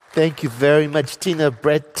Thank you very much, Tina,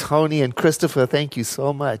 Brett, Tony, and Christopher. Thank you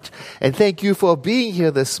so much. And thank you for being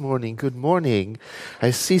here this morning. Good morning.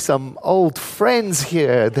 I see some old friends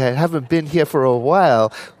here that haven't been here for a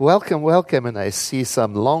while. Welcome, welcome. And I see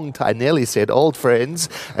some I nearly said old friends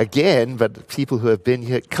again, but people who have been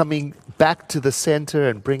here coming back to the center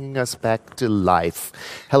and bringing us back to life.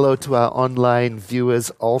 Hello to our online viewers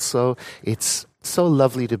also. It's so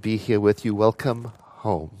lovely to be here with you. Welcome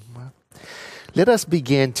home. Let us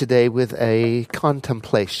begin today with a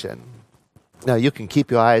contemplation. Now, you can keep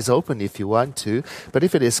your eyes open if you want to, but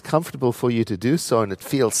if it is comfortable for you to do so and it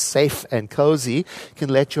feels safe and cozy, you can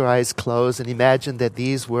let your eyes close and imagine that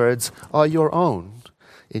these words are your own,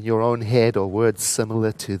 in your own head or words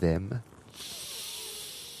similar to them.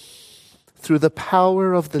 Through the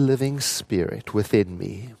power of the living Spirit within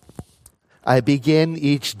me, I begin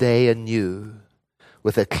each day anew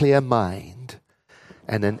with a clear mind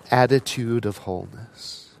and an attitude of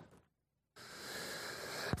wholeness.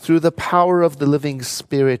 Through the power of the living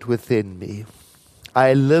Spirit within me,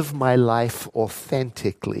 I live my life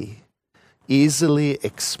authentically, easily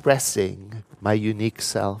expressing my unique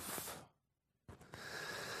self.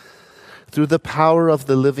 Through the power of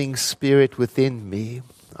the living Spirit within me,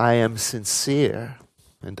 I am sincere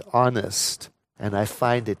and honest, and I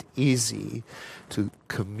find it easy to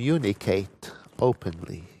communicate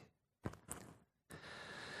openly.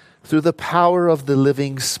 Through the power of the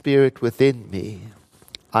living Spirit within me,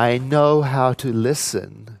 I know how to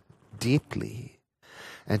listen deeply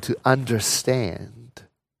and to understand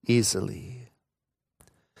easily.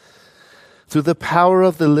 Through the power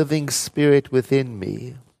of the living Spirit within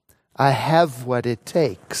me, I have what it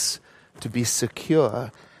takes to be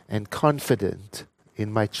secure and confident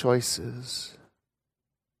in my choices.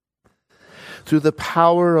 Through the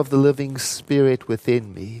power of the living Spirit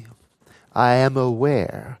within me, I am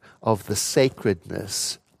aware of the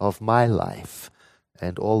sacredness of my life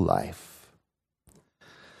and all life.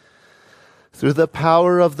 Through the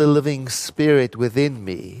power of the living Spirit within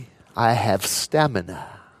me, I have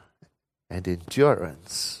stamina and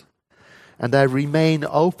endurance, and I remain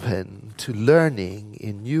open to learning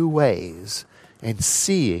in new ways and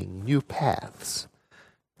seeing new paths,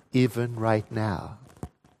 even right now.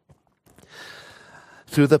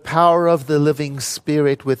 Through the power of the living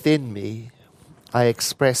Spirit within me, I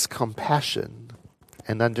express compassion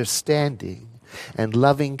and understanding and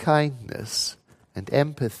loving kindness and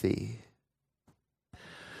empathy.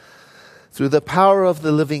 Through the power of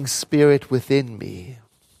the living Spirit within me,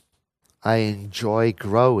 I enjoy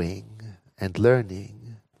growing and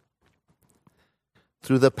learning.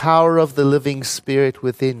 Through the power of the living Spirit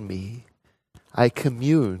within me, I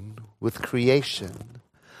commune with creation,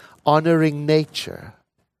 honoring nature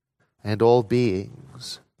and all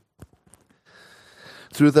beings.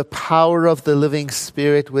 Through the power of the living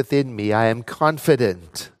Spirit within me, I am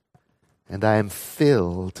confident and I am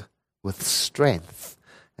filled with strength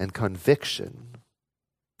and conviction.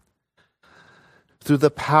 Through the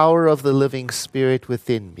power of the living Spirit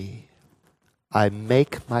within me, I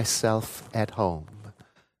make myself at home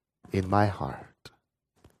in my heart.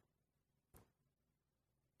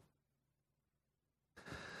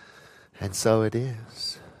 And so it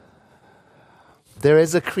is. There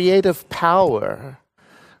is a creative power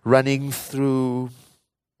running through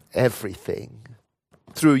everything,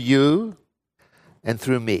 through you and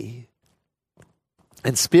through me.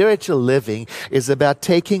 And spiritual living is about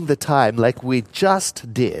taking the time, like we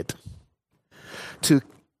just did, to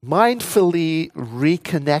mindfully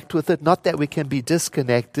reconnect with it. Not that we can be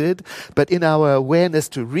disconnected, but in our awareness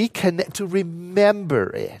to reconnect, to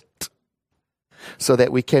remember it, so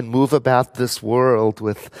that we can move about this world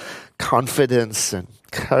with confidence and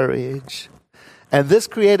courage. And this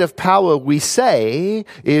creative power, we say,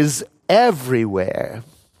 is everywhere.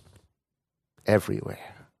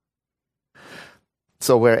 Everywhere.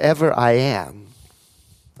 So wherever I am,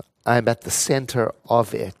 I'm at the center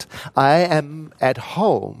of it. I am at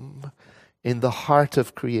home in the heart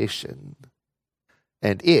of creation,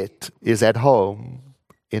 and it is at home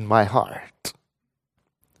in my heart.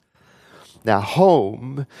 Now,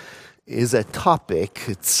 home is a topic.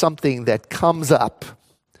 It's something that comes up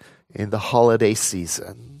in the holiday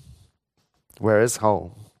season. Where is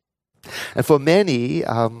home? And for many,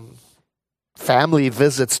 family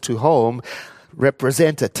visits to home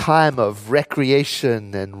represent a time of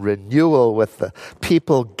recreation and renewal, with the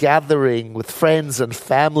people gathering with friends and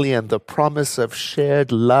family and the promise of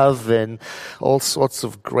shared love and all sorts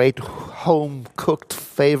of great home-cooked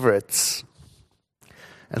favorites.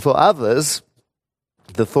 And for others,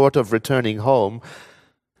 the thought of returning home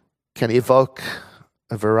can evoke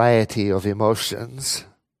a variety of emotions.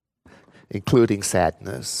 including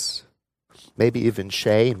sadness, maybe even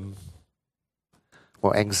shame,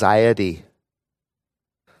 or anxiety,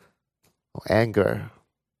 or anger.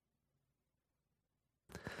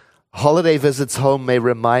 Holiday visits home may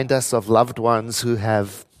remind us of loved ones who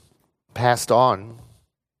have passed on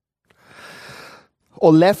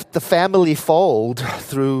or left the family fold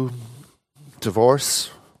through divorce,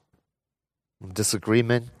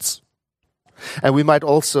 disagreements. And we might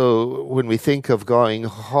also, when we think of going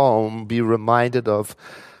home, be reminded of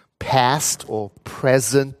past or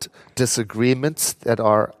present disagreements that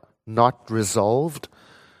are not resolved.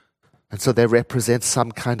 And so they represent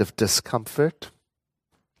some kind of discomfort.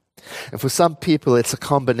 And for some people, it's a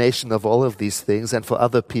combination of all of these things. And for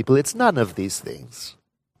other people, it's none of these things.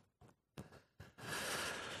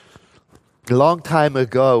 A long time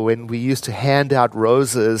ago, when we used to hand out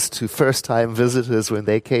roses to first-time visitors when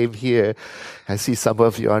they came here, I see some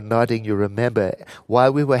of you are nodding, you remember.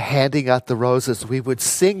 While we were handing out the roses, we would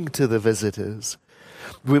sing to the visitors.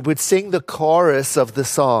 We would sing the chorus of the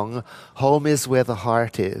song, "Home is Where the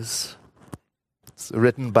Heart Is." It's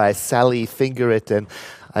written by Sally Fingeret, and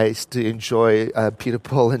I used to enjoy Peter,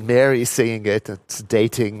 Paul, and Mary singing it. It's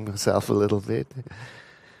dating myself a little bit.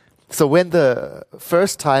 So when the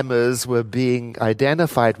first-timers were being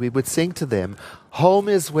identified, we would sing to them, "Home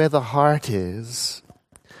is where the heart is."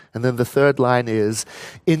 And then the third line is,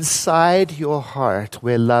 "Inside your heart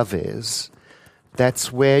where love is,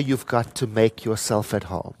 that's where you've got to make yourself at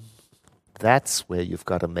home." That's where you've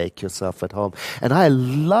got to make yourself at home. And I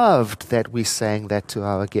loved that we sang that to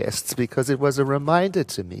our guests because it was a reminder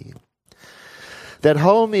to me that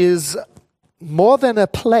home is more than a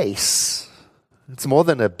place. It's more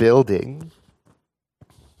than a building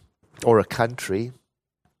or a country.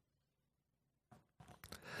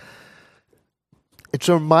 It's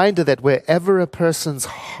a reminder that wherever a person's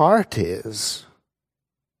heart is,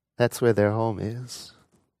 that's where their home is.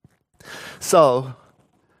 So,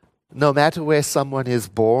 no matter where someone is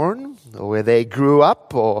born, or where they grew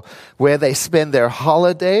up, or where they spend their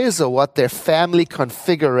holidays, or what their family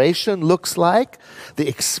configuration looks like, the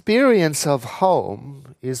experience of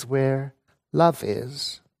home is where love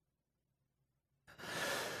is.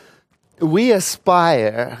 We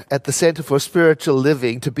aspire at the Center for Spiritual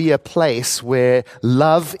Living to be a place where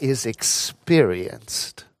love is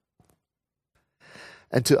experienced.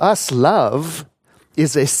 And to us, love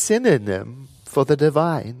is a synonym for the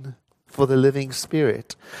divine, for the living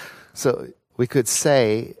Spirit. So we could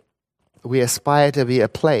say we aspire to be a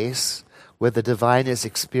place where the divine is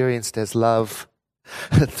experienced as love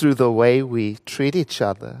through the way we treat each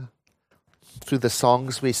other, through the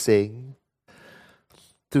songs we sing,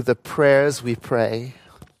 through the prayers we pray,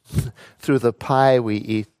 through the pie we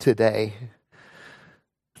eat today,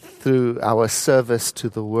 through our service to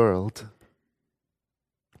the world.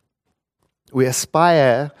 We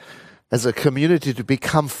aspire as a community to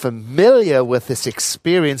become familiar with this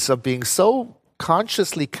experience of being so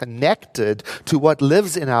consciously connected to what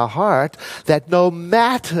lives in our heart that no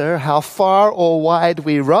matter how far or wide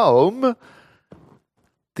we roam,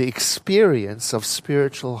 the experience of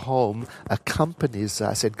spiritual home accompanies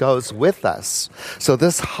us. It goes with us. So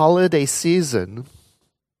this holiday season,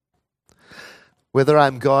 whether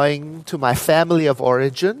I'm going to my family of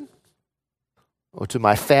origin or to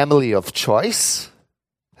my family of choice,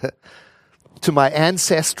 to my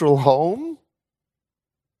ancestral home,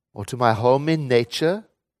 or to my home in nature,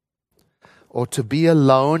 or to be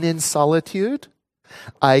alone in solitude,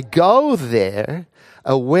 I go there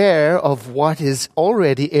aware of what is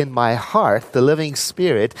already in my heart, the living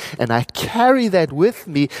Spirit, and I carry that with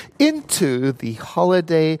me into the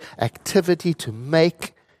holiday activity to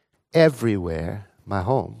make everywhere my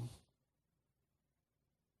home.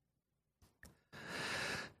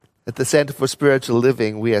 At the Center for Spiritual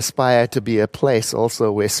Living, we aspire to be a place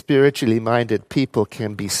also where spiritually minded people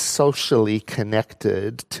can be socially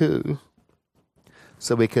connected too,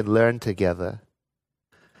 so we can learn together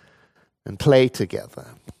and play together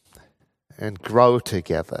and grow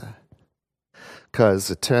together.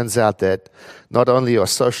 Because it turns out that not only are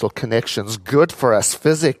social connections good for us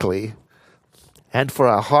physically and for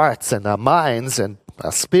our hearts and our minds and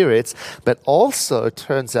our spirits, but also it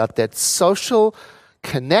turns out that social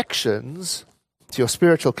connections to your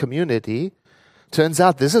spiritual community, turns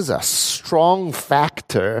out this is a strong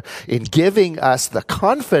factor in giving us the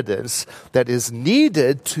confidence that is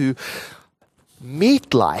needed to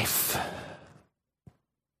meet life,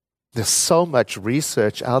 There's so much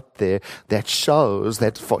research out there that shows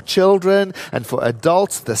that for children and for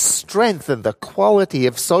adults, the strength and the quality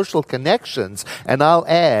of social connections, and I'll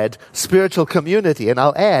add spiritual community, and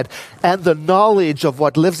I'll add, and the knowledge of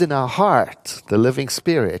what lives in our heart, the living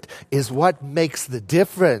Spirit, is what makes the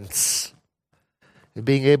difference in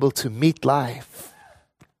being able to meet life.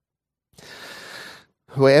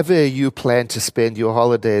 Wherever you plan to spend your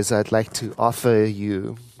holidays, I'd like to offer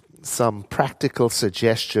you some practical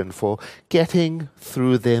suggestion for getting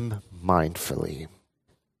through them mindfully.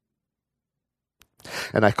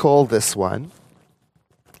 And I call this one,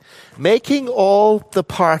 making all the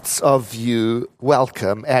parts of you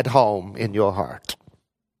welcome at home in your heart.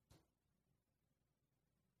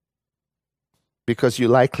 Because you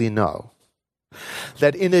likely know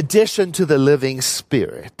that in addition to the living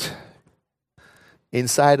Spirit,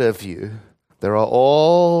 inside of you, there are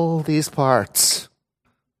all these parts,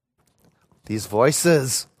 these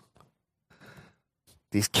voices,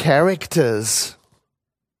 these characters,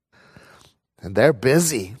 and they're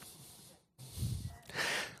busy.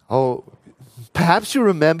 Oh, perhaps you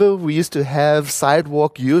remember we used to have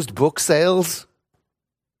sidewalk used book sales.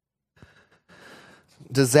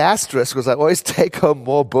 Disastrous, because I always take home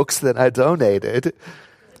more books than I donated.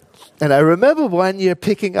 And I remember one year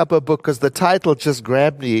picking up a book because the title just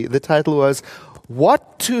grabbed me. The title was,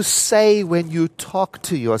 What to Say When You Talk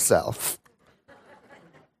to Yourself.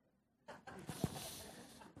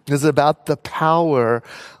 It's about the power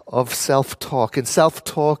of self-talk. And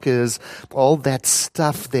self-talk is all that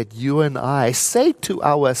stuff that you and I say to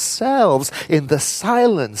ourselves in the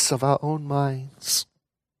silence of our own minds.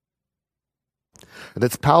 And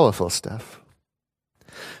it's powerful stuff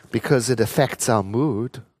because it affects our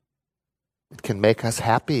mood. It can make us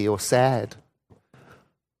happy or sad.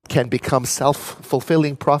 It can become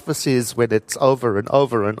self-fulfilling prophecies when it's over and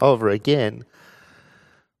over and over again.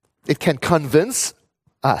 It can convince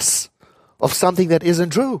us of something that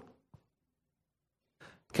isn't true.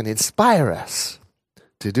 It can inspire us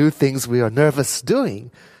to do things we are nervous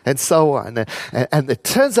doing, and so on. And it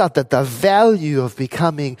turns out that the value of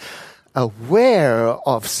becoming aware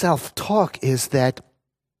of self-talk is that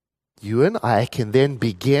you and I can then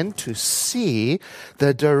begin to see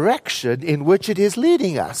the direction in which it is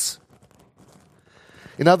leading us.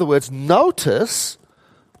 In other words, notice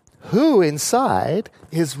who inside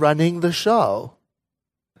is running the show.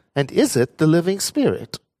 And is it the living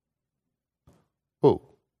Spirit? Oh.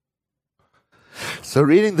 So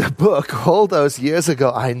reading the book all those years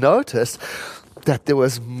ago, I noticed that there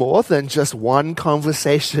was more than just one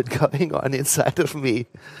conversation going on inside of me.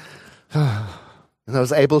 And I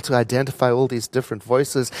was able to identify all these different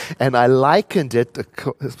voices, and I likened it,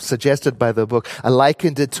 suggested by the book, I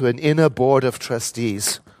likened it to an inner board of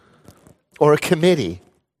trustees or a committee.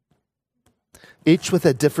 Each with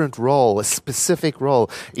a different role, a specific role,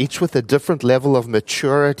 each with a different level of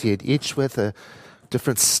maturity, and each with a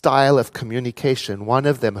different style of communication. One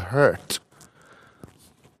of them hurt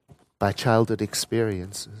by childhood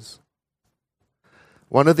experiences.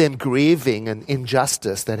 One of them grieving an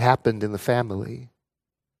injustice that happened in the family.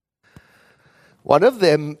 One of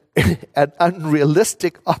them an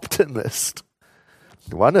unrealistic optimist.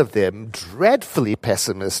 One of them dreadfully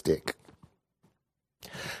pessimistic.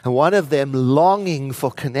 And one of them longing for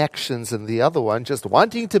connections, and the other one just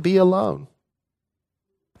wanting to be alone.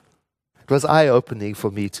 It was eye-opening for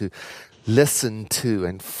me to listen to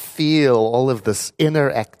and feel all of this inner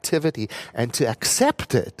activity and to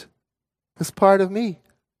accept it as part of me.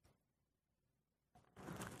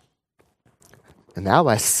 And now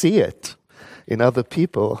I see it in other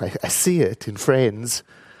people. I see it in friends.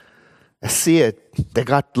 I see it. They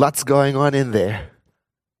got lots going on in there.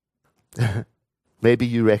 Maybe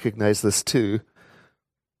you recognize this too.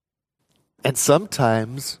 And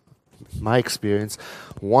sometimes, my experience,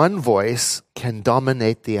 one voice can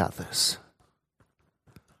dominate the others.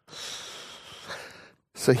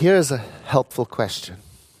 So here's a helpful question.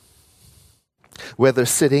 Whether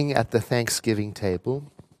sitting at the Thanksgiving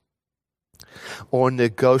table or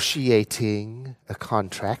negotiating a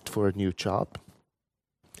contract for a new job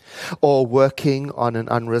or working on an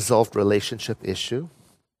unresolved relationship issue,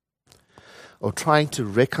 or trying to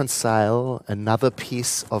reconcile another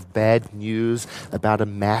piece of bad news about a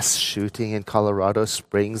mass shooting in Colorado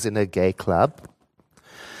Springs in a gay club,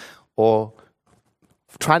 or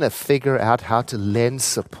trying to figure out how to lend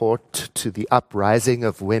support to the uprising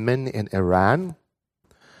of women in Iran,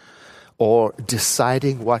 or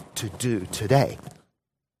deciding what to do today.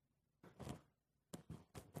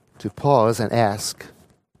 To pause and ask,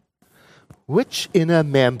 which inner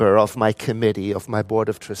member of my committee, of my board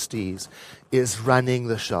of trustees, is running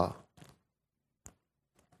the show?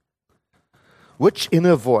 Which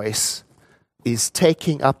inner voice is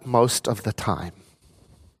taking up most of the time?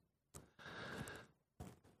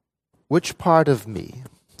 Which part of me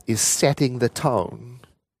is setting the tone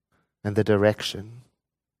and the direction?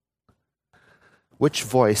 Which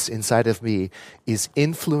voice inside of me is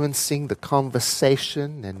influencing the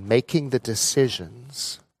conversation and making the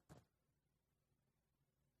decisions?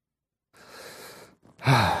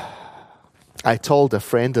 I told a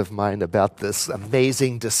friend of mine about this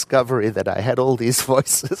amazing discovery that I had all these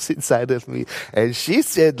voices inside of me. And she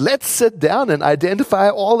said, let's sit down and identify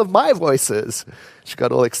all of my voices. She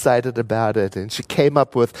got all excited about it. And she came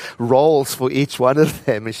up with roles for each one of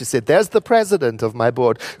them. And she said, there's the president of my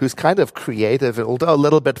board, who's kind of creative, although a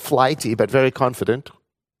little bit flighty, but very confident.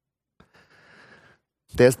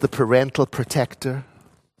 There's the parental protector.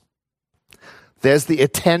 There's the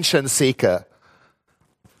attention seeker.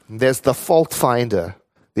 There's the fault finder.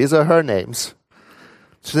 These are her names.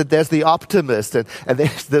 She said, there's the optimist. And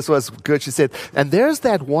this was good. She said, and there's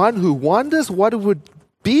that one who wonders what it would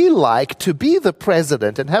be like to be the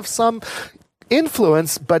president and have some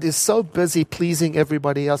influence, but is so busy pleasing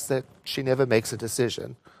everybody else that she never makes a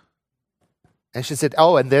decision. And she said,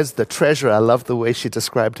 oh, and there's the treasurer. I love the way she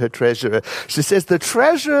described her treasurer. She says, the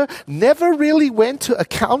treasurer never really went to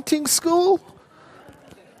accounting school.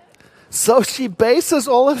 So she bases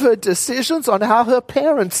all of her decisions on how her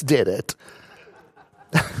parents did it.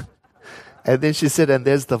 And then she said, and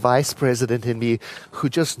there's the vice president in me who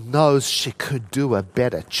just knows she could do a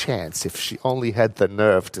better chance if she only had the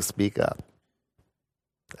nerve to speak up.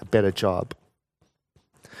 A better job.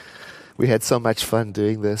 We had so much fun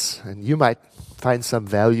doing this, and you might find some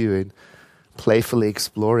value in playfully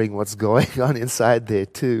exploring what's going on inside there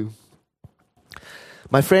too.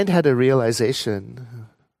 My friend had a realization.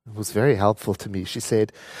 It was very helpful to me. She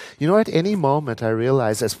said, you know, at any moment I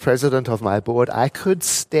realized as president of my board, I could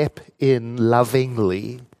step in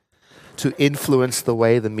lovingly to influence the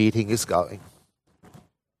way the meeting is going.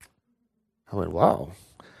 I went, wow.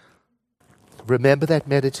 Remember that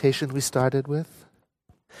meditation we started with?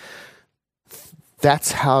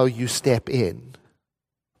 That's how you step in.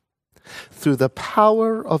 Through the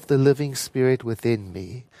power of the living Spirit within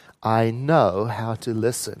me, I know how to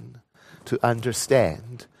listen, to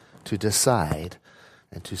understand, to decide,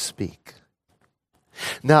 and to speak.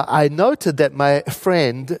 Now, I noted that my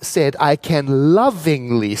friend said, I can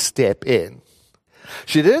lovingly step in.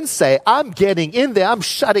 She didn't say, I'm getting in there, I'm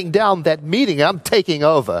shutting down that meeting, I'm taking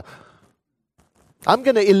over. I'm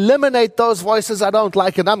going to eliminate those voices I don't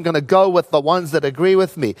like, and I'm going to go with the ones that agree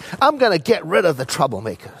with me. I'm going to get rid of the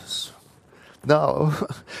troublemakers. No,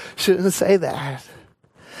 she didn't say that.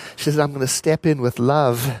 She said, I'm going to step in with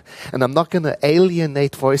love, and I'm not going to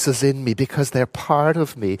alienate voices in me because they're part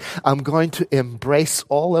of me. I'm going to embrace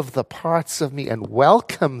all of the parts of me and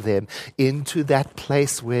welcome them into that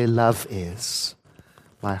place where love is,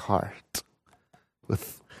 my heart,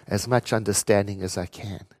 with as much understanding as I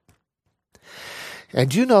can.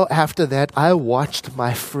 And you know, after that, I watched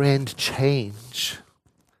my friend change.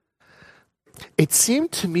 It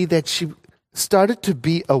seemed to me that she started to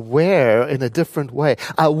be aware in a different way.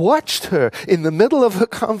 I watched her in the middle of her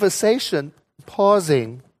conversation,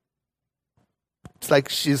 pausing. It's like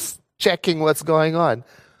she's checking what's going on,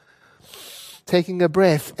 taking a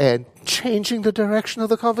breath and changing the direction of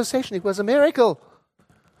the conversation. It was a miracle.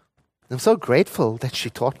 I'm so grateful that she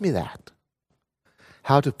taught me that.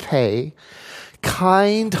 How to pay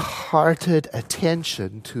kind-hearted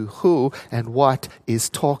attention to who and what is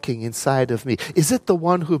talking inside of me. Is it the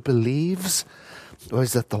one who believes, or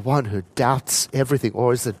is it the one who doubts everything,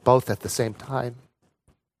 or is it both at the same time?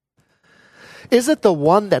 Is it the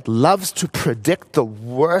one that loves to predict the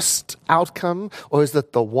worst outcome, or is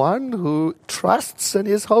it the one who trusts and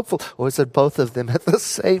is hopeful, or is it both of them at the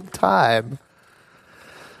same time?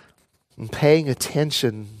 And paying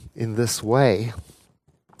attention in this way,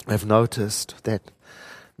 I've noticed that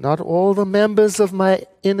not all the members of my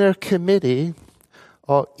inner committee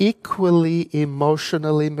are equally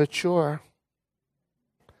emotionally mature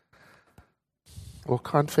or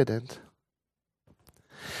confident.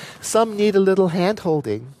 Some need a little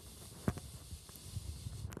hand-holding.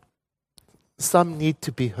 Some need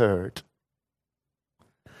to be heard.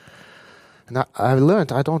 And I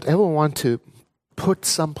learned I don't ever want to put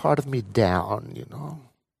some part of me down, you know.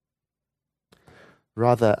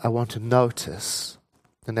 Rather, I want to notice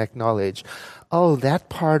and acknowledge, oh, that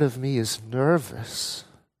part of me is nervous.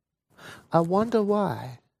 I wonder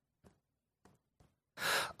why.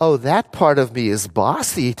 Oh, that part of me is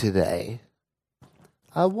bossy today.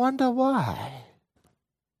 I wonder why.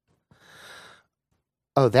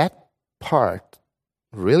 Oh, that part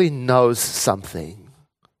really knows something.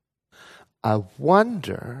 I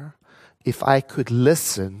wonder if I could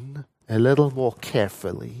listen a little more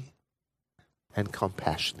carefully and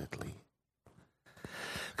compassionately.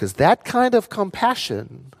 Because that kind of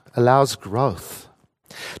compassion allows growth.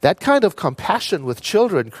 That kind of compassion with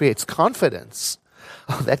children creates confidence.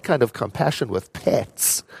 Oh, that kind of compassion with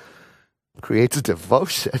pets creates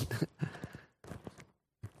devotion.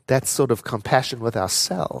 That sort of compassion with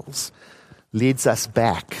ourselves leads us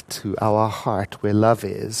back to our heart where love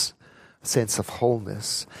is, a sense of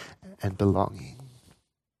wholeness and belonging.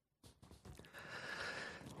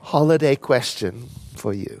 Holiday question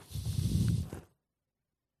for you.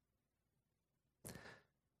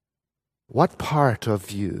 What part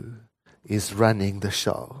of you is running the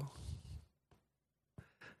show?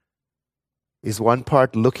 Is one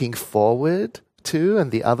part looking forward to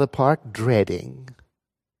and the other part dreading?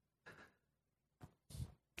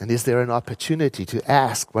 And is there an opportunity to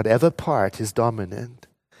ask whatever part is dominant,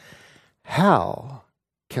 how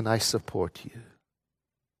can I support you?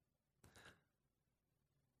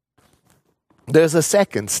 There's a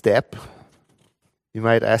second step. You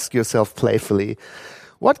might ask yourself playfully,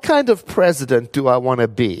 what kind of president do I want to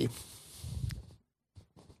be?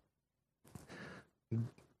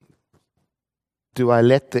 Do I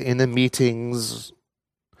let the inner meetings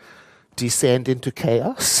descend into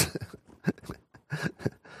chaos?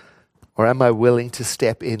 Or am I willing to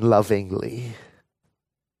step in lovingly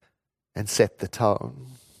and set the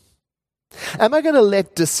tone? Am I going to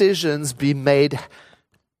let decisions be made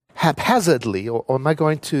haphazardly, or am I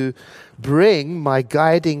going to bring my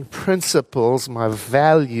guiding principles, my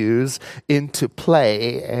values into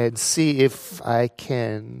play and see if I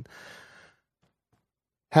can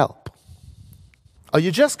help? Are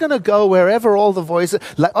you just going to go wherever all the voices,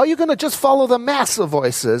 like, are you going to just follow the mass of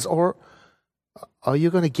voices, or are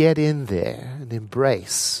you going to get in there and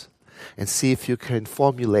embrace and see if you can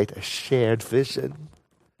formulate a shared vision?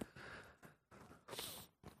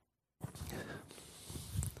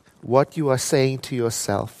 What you are saying to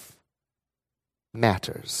yourself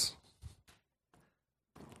matters.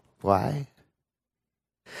 Why?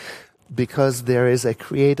 Because there is a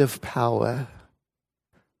creative power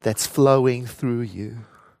that's flowing through you,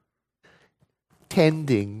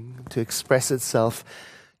 tending to express itself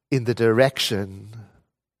in the direction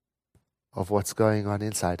of what's going on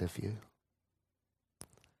inside of you.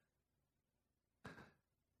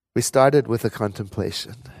 We started with a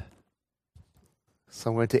contemplation. So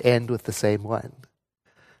I'm going to end with the same one.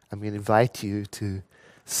 I'm going to invite you to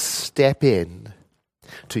step in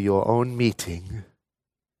to your own meeting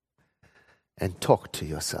and talk to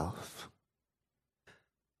yourself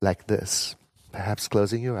like this, perhaps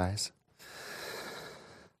closing your eyes.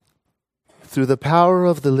 Through the power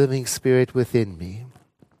of the living Spirit within me,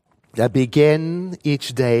 I begin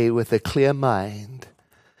each day with a clear mind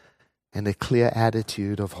and a clear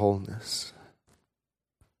attitude of wholeness.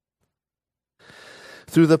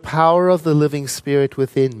 Through the power of the living Spirit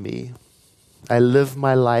within me, I live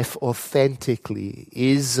my life authentically,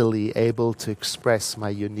 easily able to express my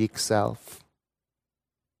unique self.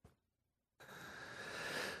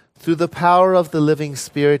 Through the power of the living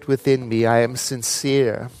Spirit within me, I am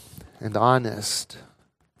sincere and honest,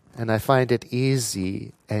 and I find it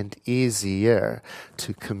easy and easier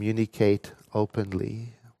to communicate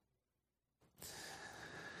openly.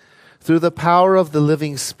 Through the power of the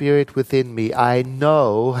living Spirit within me, I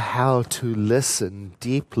know how to listen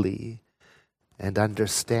deeply and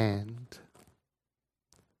understand.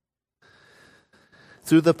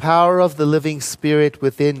 Through the power of the living Spirit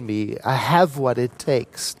within me, I have what it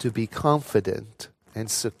takes to be confident and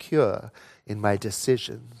secure in my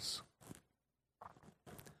decisions.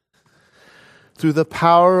 Through the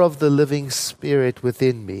power of the living Spirit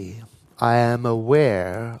within me, I am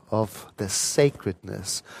aware of the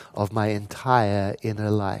sacredness of my entire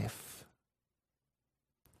inner life.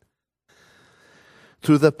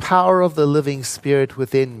 Through the power of the living Spirit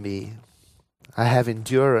within me, I have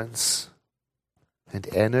endurance and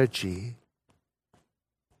energy.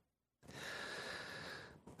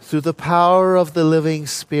 Through the power of the living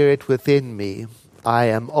Spirit within me, I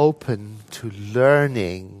am open to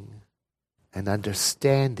learning and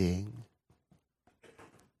understanding.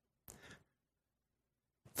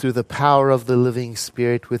 Through the power of the living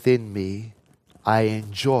Spirit within me, I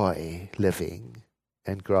enjoy living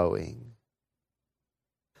and growing.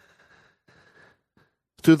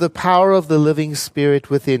 Through the power of the living Spirit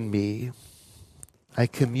within me, I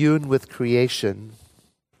commune with creation.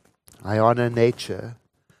 I honor nature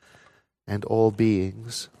and all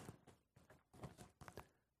beings.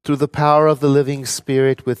 Through the power of the living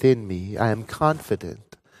Spirit within me, I am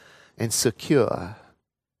confident and secure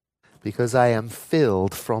because I am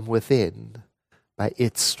filled from within by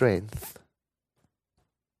its strength.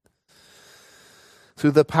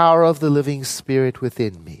 Through the power of the living Spirit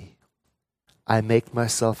within me, I make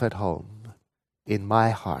myself at home in my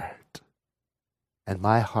heart, and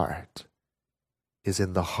my heart is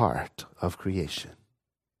in the heart of creation.